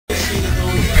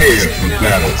Prepare for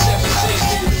battle.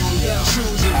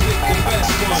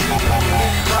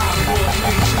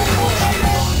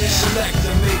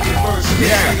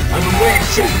 Yeah, I've been waiting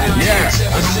for it. Yeah,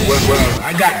 well, I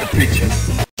got the picture.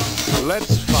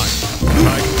 Let's fight.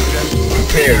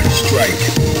 Prepare to strike.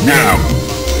 Now.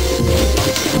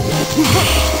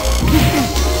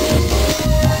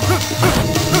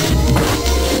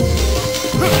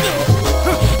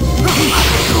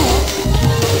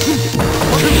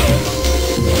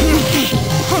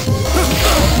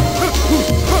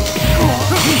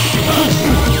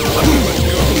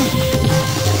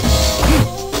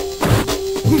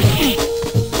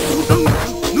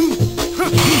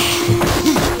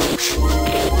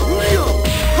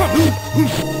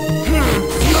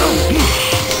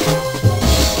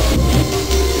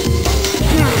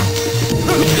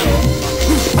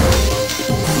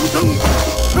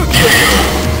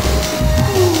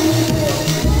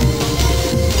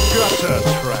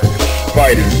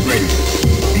 Fighters ready.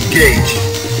 Engage.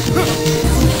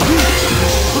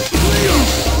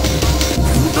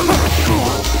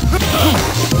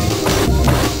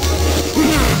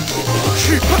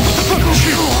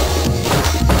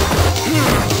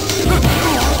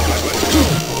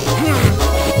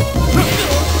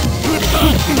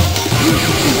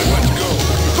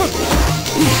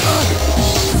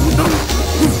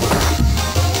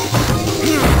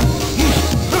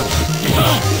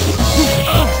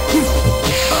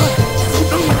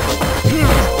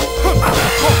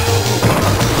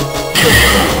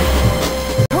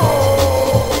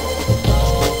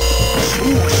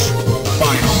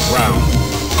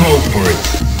 Go for it.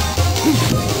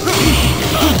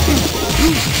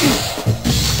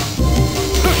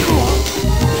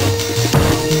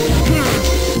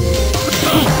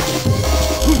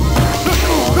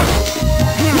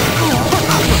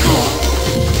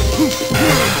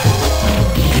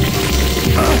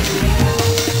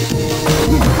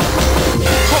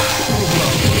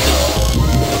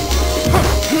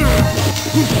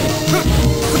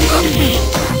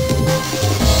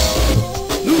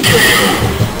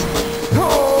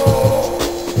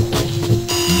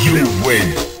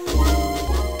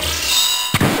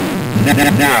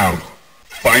 Now,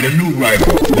 find a new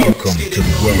rival. Welcome to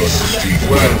the world of the street.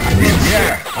 Well,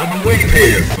 yeah, I'm waiting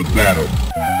here for battle.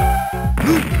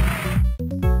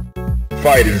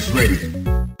 Fighters ready.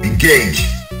 Engage.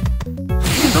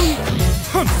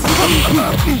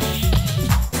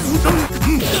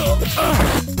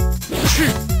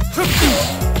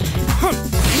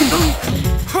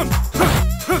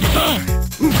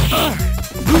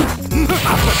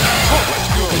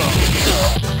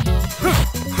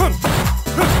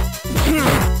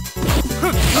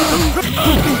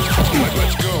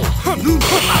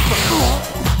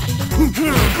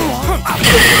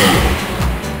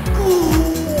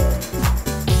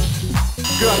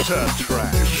 Gutter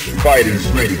trash. Fighters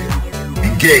ready.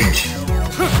 Engage.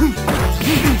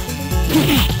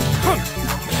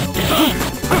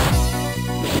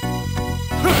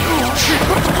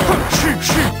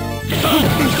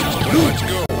 Let's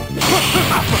go.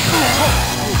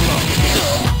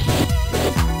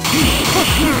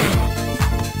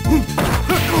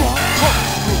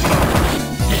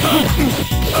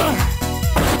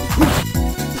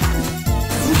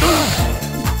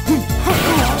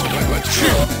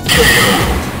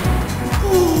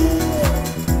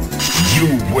 You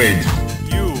win.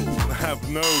 You have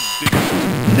no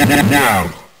dignity. Now,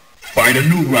 find a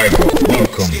new rival.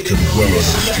 Welcome to the world of the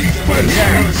street.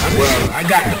 Well, I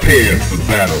got prepared for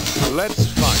battle. Let's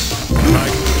fight.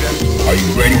 Are you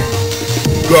ready?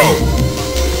 Go.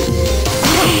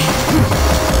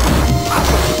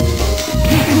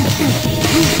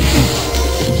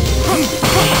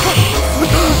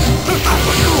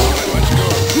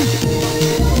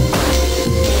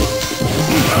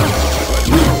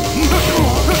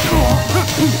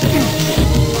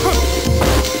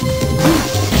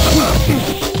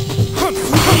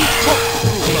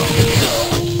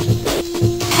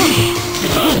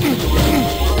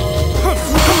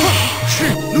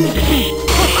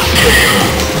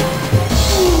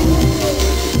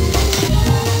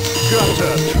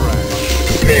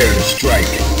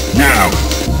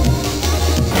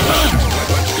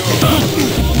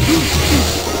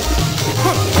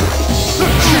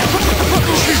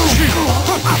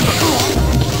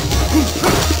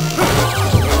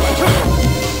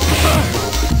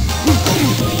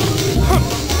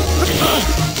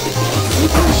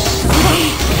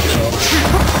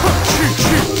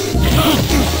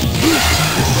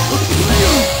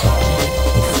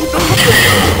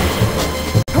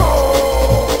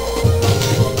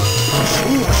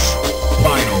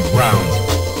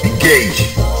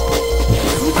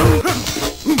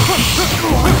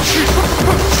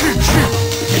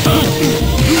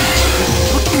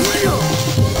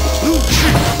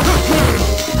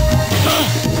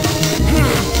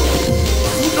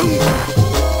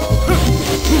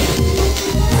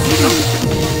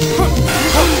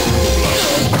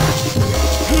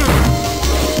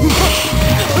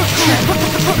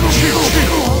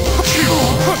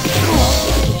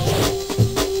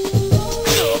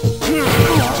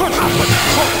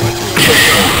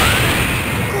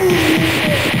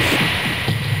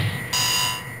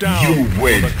 You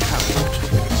win.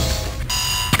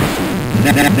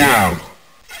 Now,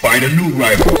 find a new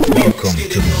rival. Welcome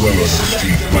to the world of the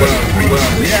street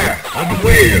fighting. Yeah, I'm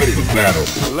prepared for battle.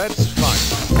 Let's fight.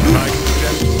 Like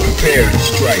gentlemen. Prepare to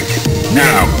strike.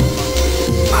 Now.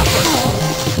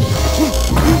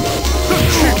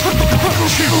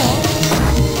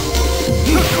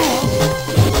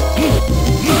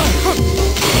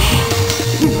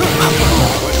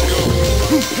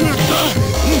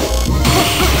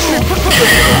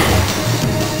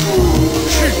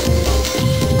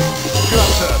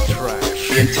 Gutter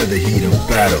trash. Into the heat of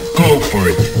battle. Go for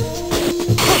it.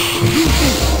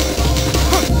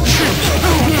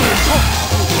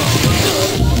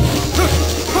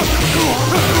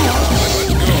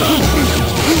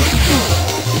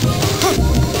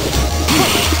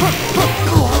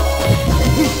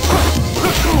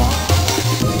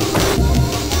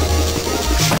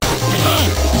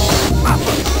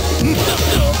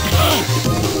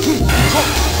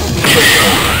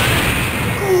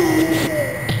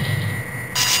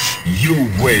 You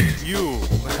win. You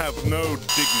have no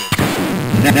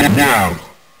dignity. Now,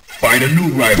 find a new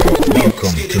rival.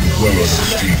 Welcome to the world of the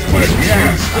street fighting.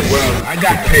 Yeah, well, I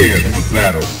got prepared for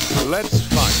battle. Let's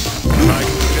fight. Like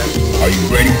gentlemen. Are you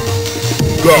ready?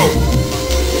 Go.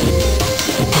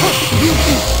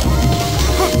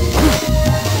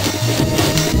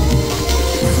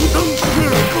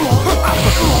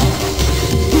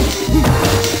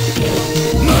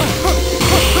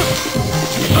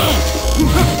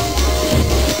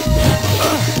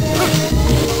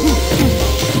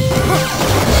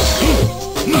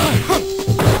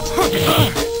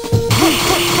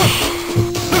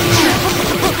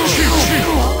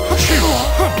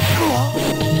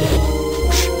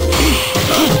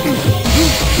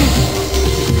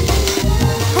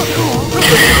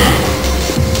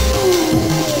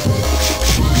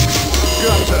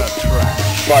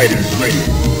 Fighters ready.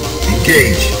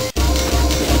 Engage.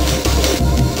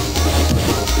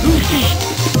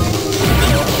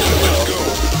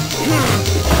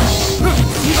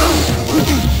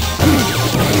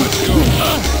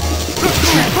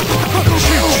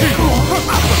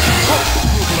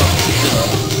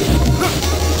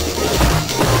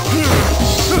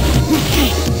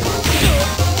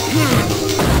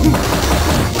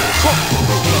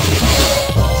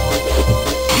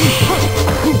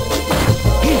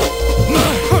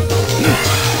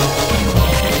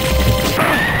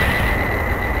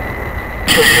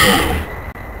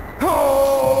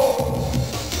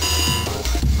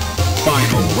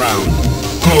 Final round.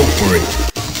 Go for it.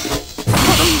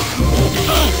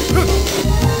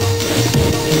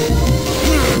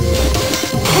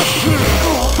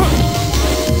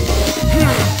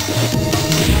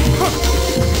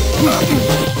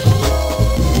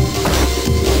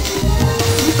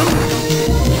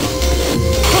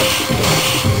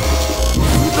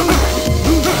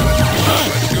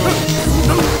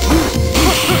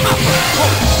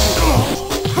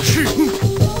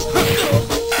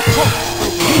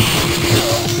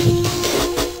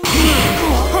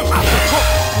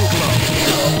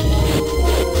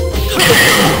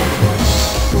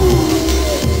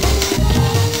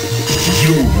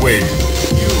 Win.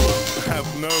 You have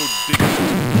no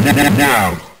dignity.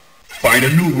 Now, find a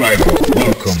new rival.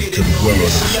 Welcome to the world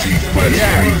of the street fighting.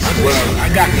 Yeah, well, I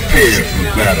got prepared for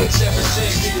battle.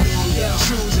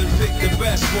 Choose and pick the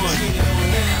best one.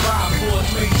 5, 4,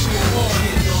 3, 2,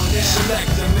 1.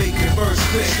 Select and make your first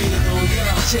pick.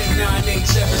 10, 9, 8,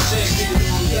 7, 6.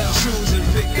 Choose and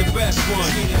pick the best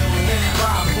one.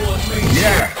 5, 4, 3, 2.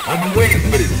 Yeah, I've been waiting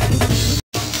for this.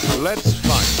 Let's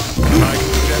fight. Like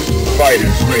gentlemen.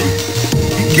 Fighters ready.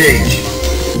 Engage.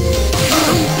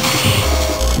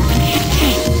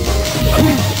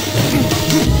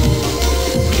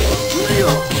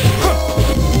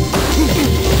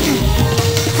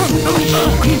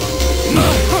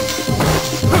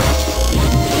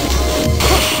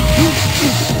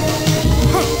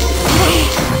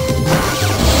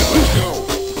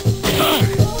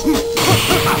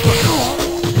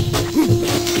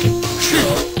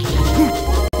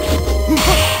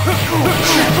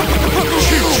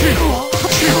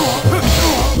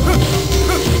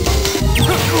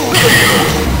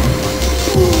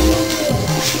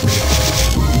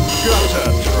 Gutter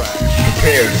trash.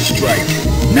 Prepare to strike.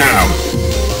 Now.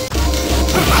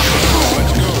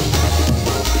 Let's go.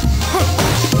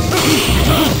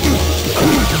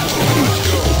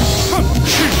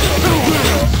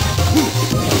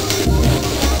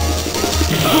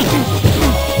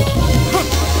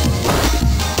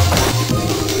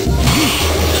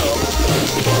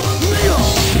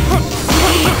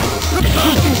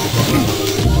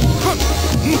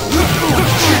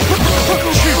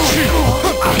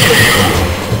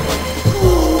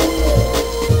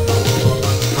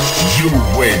 You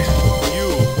win. You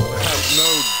have no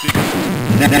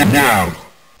dignity. Now,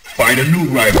 find a new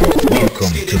rival.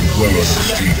 Welcome to the world of the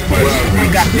street fighter.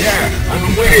 I've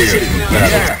been waiting for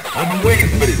battle. I've been waiting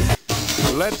for this.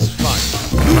 Let's fight.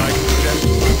 Like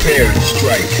gentlemen. Prepare to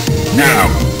strike. Now.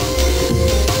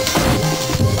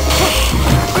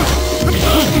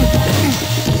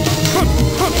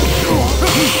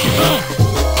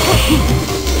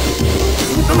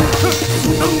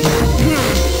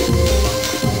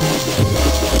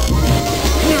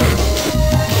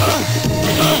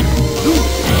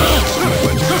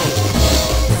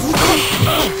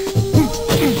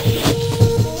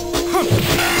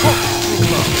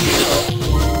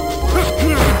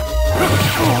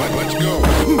 Let's go.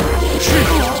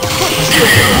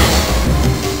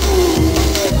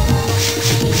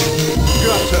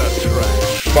 Gutter trash.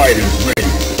 Fighters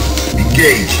ready.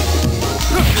 Engage.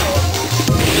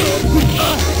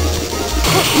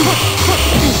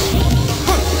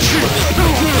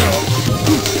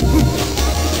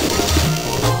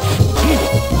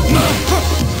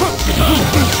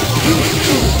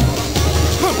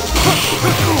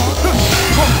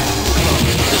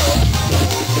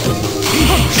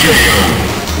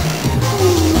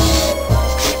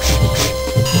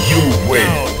 You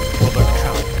win. For the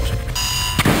count.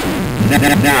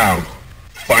 Now,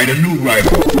 find a new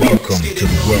rival. Welcome to the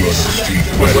world of the street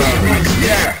fighter.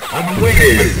 I've been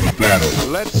waiting for battle.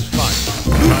 Let's fight.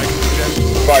 Like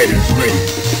gentlemen. Fighters ready.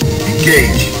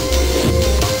 Engage.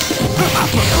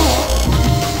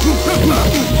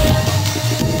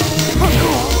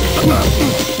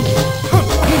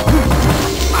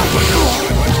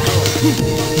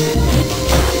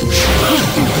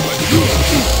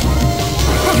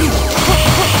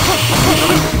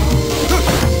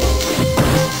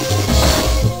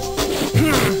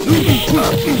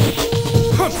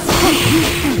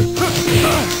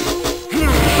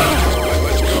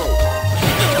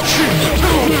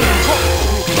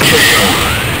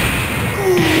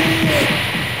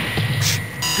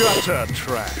 Gutter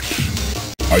trash.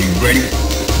 Are you ready?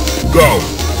 Go.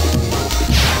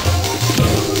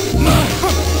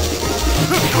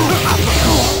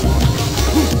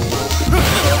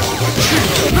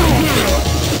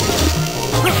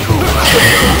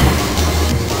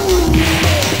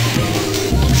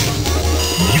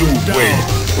 You win.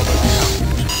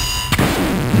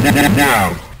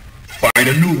 Now, find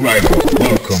a new rival.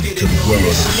 Welcome to the world of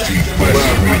the street fighter.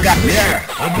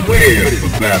 I've been waiting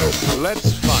for battle.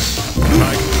 Let's fight.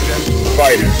 Like gentlemen.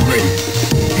 Fighters ready.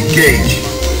 Engage.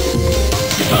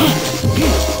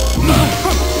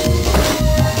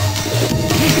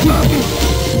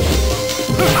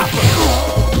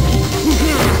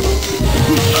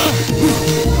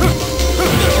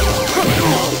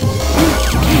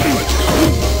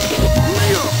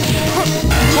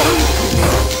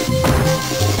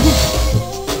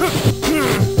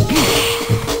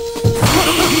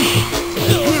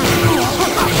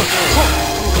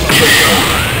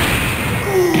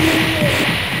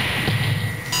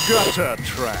 Gutter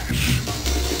trash.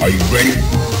 Are you ready?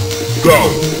 Go.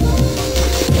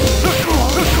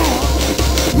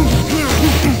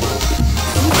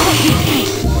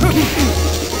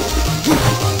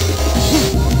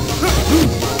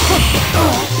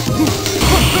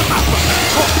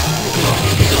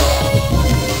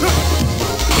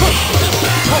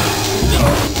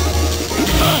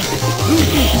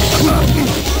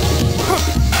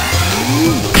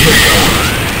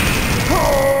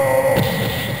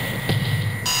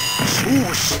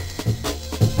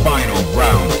 Final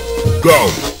round. Go.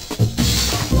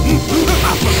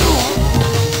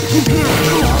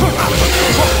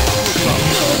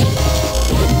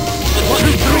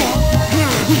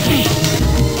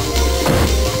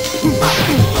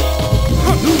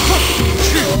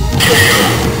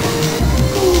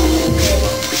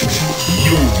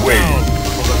 You win.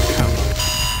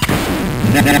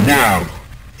 Now,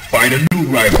 find a new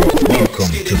rival.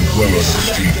 Welcome to the world of the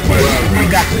street fighter.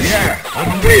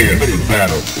 I'm prepared for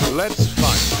battle. Let's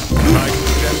fight. Like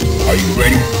gentlemen. Are you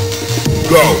ready?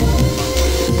 Go.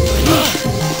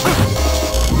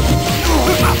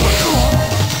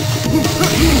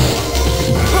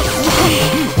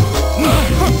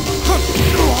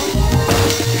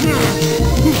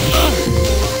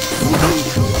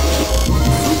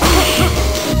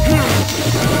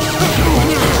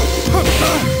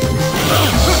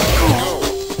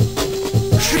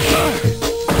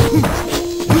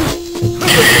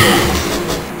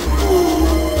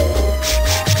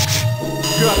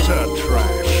 trash.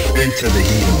 Into the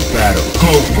heat of battle.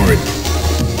 Go for it.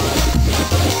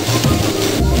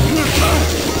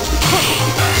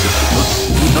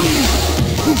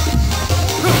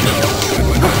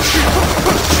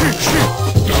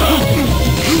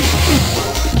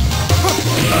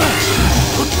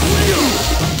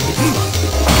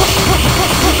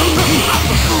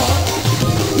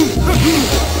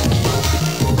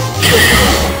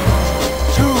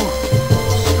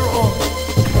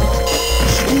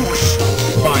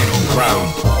 Final round.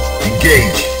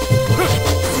 Engage.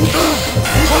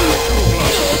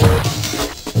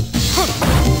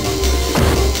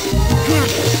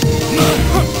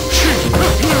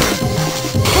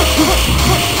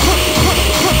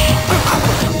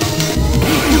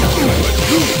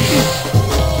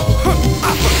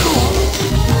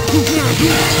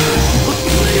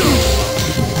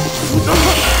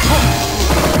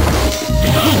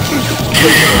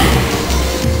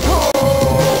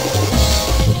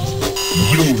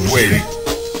 You win.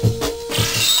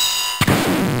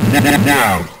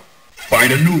 Now,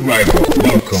 find a new rival.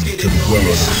 Welcome to the world of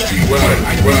the street.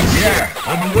 Yeah,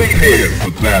 I'm waiting here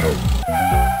for battle.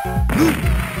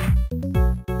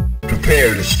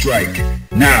 Prepare to strike.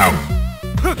 Now.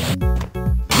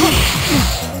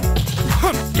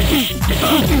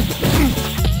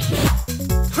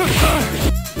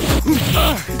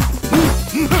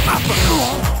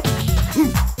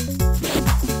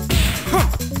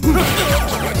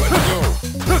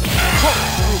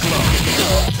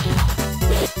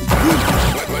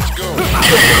 Let's go.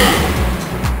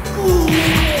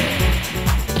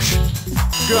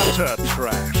 Gutter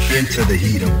trash. Into the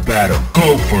heat of battle.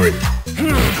 Go for it.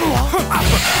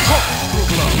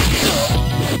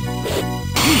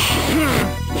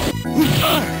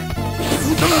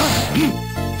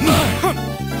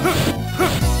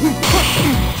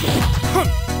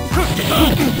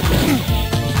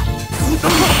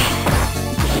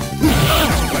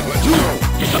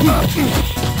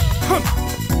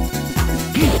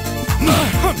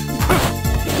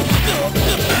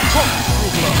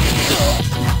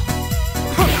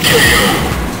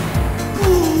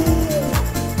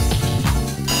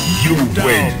 You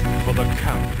win. For the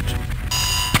count.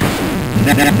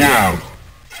 Now,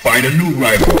 find a new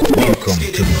rival. Welcome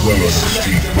to the world of the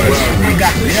street.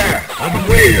 Yeah, I'm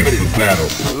prepared for battle.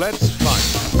 Let's fight.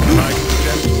 Like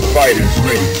gentlemen. Fighters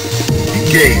ready.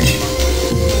 Engage.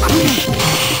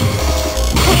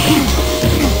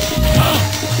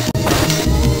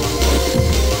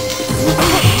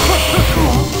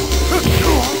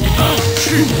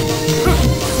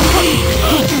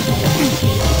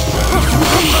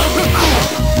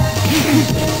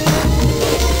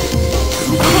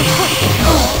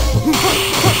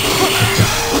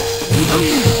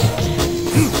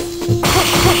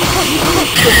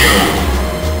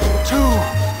 Too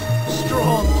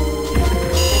strong.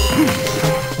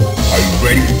 Are you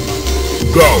ready?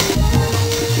 Go!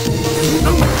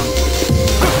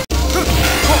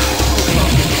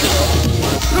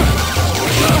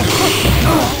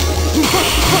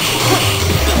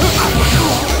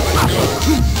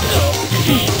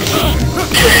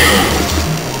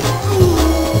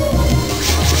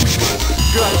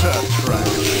 Gutter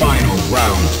trash. Final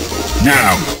round.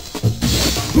 Now!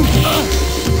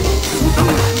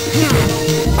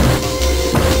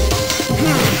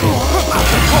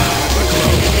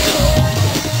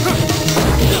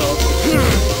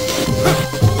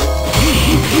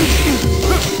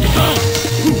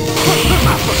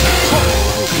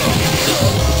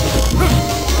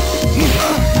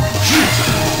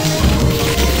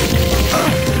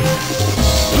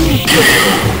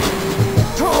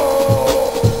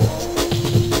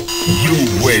 You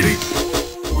win.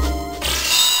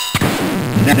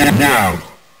 Now,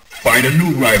 find a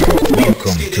new rival.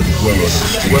 Welcome to the world of the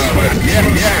street.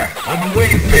 Yeah, I'm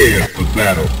waiting here for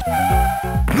battle.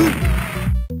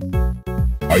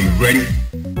 Are you ready?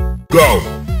 Go!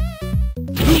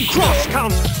 Cross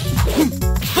counter.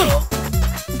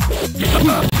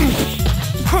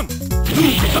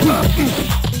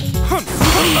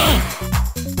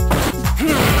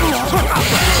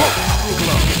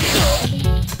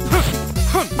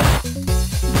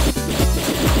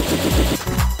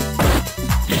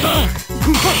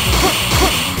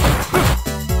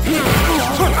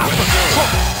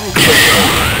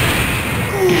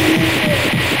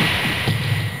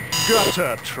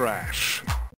 Gutter trash.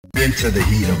 Into the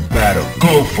heat of battle.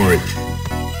 Go for it.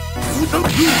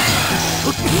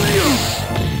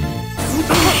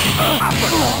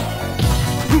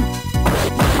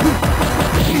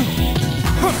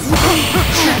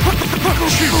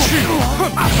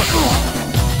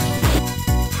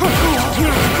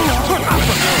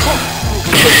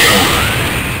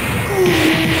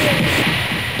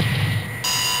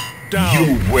 down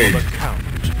You for win. the